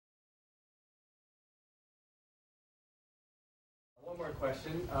more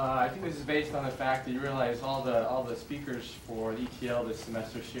question. I think this is based on the fact that you realize all the speakers for the ETL this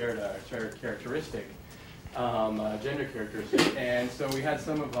semester shared a characteristic, gender characteristic, and so we had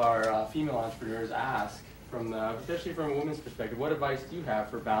some of our female entrepreneurs ask, especially from a woman's perspective, what advice do you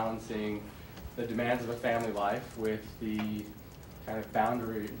have for balancing the demands of a family life with the kind of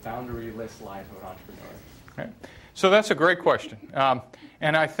boundaryless life of an entrepreneur? Okay. So that's a great question,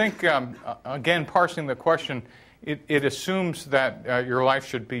 and I think again, parsing the question. It assumes that your life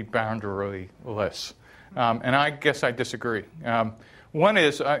should be boundaryless. And I guess I disagree. One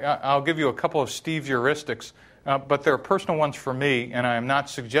is, I'll give you a couple of Steve heuristics, but they're personal ones for me, and I am not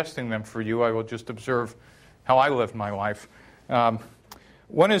suggesting them for you. I will just observe how I live my life.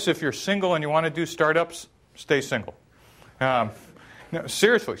 One is, if you're single and you want to do startups, stay single. No,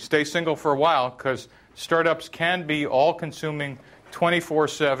 seriously, stay single for a while, because startups can be all-consuming,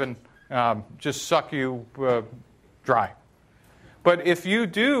 24/7, just suck you dry. But if you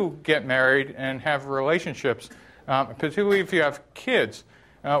do get married and have relationships, particularly if you have kids,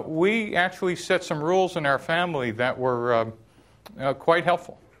 we actually set some rules in our family that were quite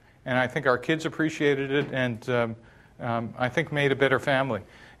helpful. And I think our kids appreciated it, and I think made a better family.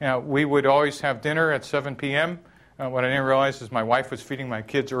 We would always have dinner at 7 p.m. What I didn't realize is my wife was feeding my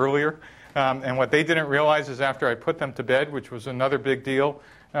kids earlier. And what they didn't realize is after I put them to bed, which was another big deal,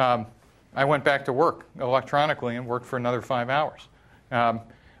 I went back to work electronically and worked for another 5 hours.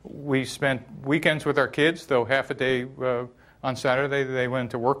 We spent weekends with our kids, though half a day on Saturday they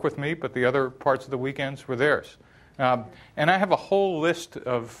went to work with me, but the other parts of the weekends were theirs. And I have a whole list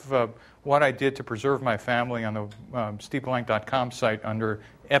of what I did to preserve my family on the steveblank.com site under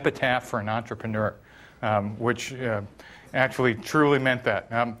Epitaph for an Entrepreneur, which actually truly meant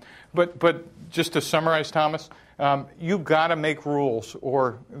that. But just to summarize, Thomas, you've got to make rules,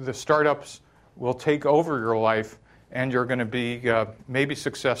 or the startups will take over your life, and you're going to be maybe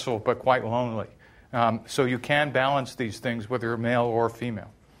successful but quite lonely. So you can balance these things, whether you're male or female.